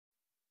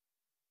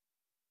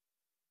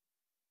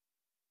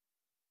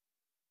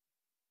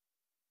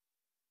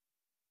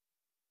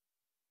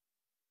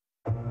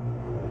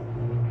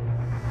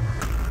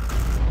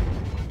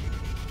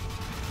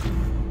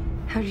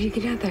How did you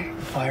get out there?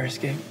 Fire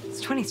escape. It's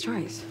 20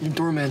 stories. Your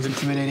doorman's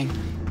intimidating.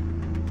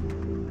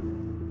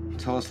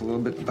 Tell us a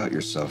little bit about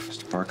yourself,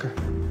 Mr. Parker.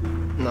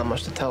 Not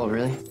much to tell,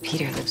 really.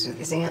 Peter lives with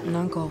his aunt and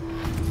uncle.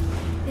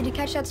 Did you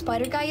catch that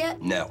spider guy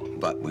yet? No,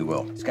 but we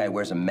will. This guy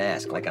wears a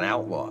mask like an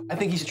outlaw. I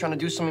think he's trying to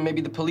do something maybe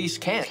the police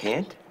can't.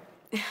 Can't?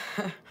 You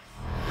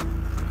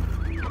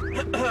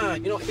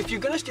know, if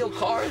you're gonna steal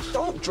cars,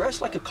 don't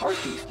dress like a car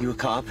thief. You a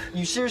cop?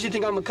 You seriously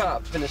think I'm a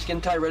cop in a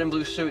skin-tight red and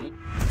blue suit?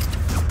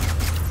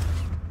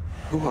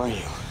 Who are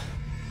you?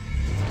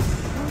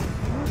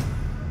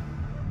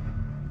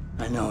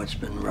 I know it's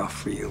been rough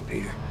for you,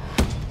 Peter.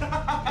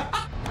 I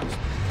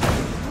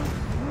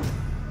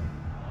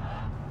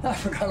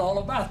forgot all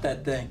about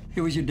that thing.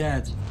 It was your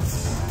dad's.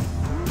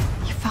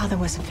 Your father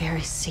was a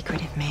very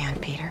secretive man,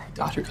 Peter.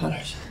 Dr.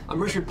 Connors.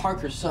 I'm Richard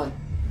Parker's son.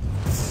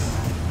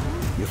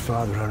 Your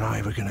father and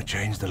I were going to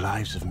change the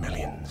lives of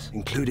millions,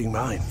 including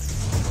mine.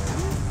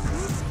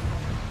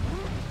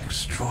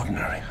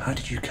 Extraordinary. How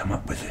did you come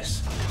up with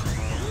this?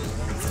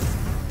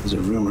 There's a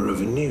rumor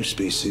of a new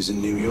species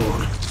in New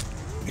York.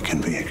 It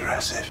can be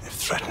aggressive if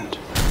threatened.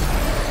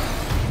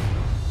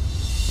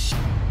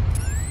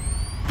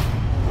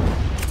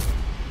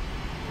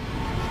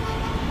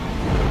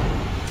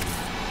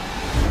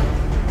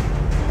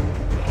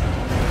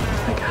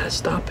 I gotta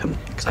stop him,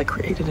 because I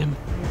created him.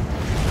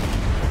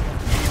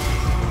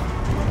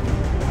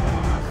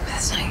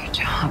 That's not your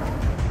job.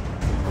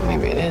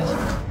 Maybe it is.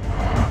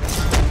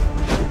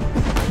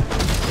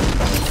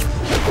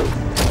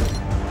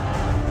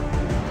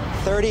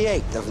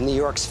 "38 of New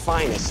York's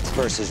finest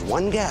versus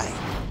one guy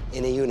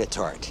in a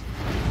unitard."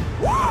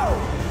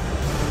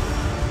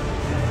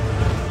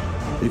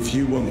 If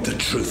you want the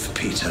truth,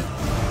 Peter,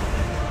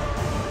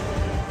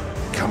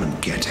 come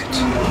and get it.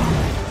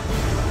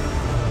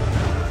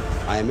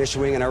 I am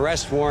issuing an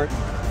arrest warrant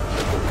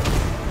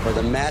for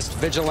the masked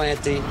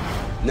vigilante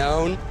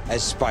known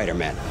as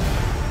Spider-Man.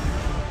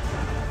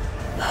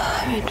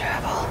 I'm in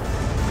trouble.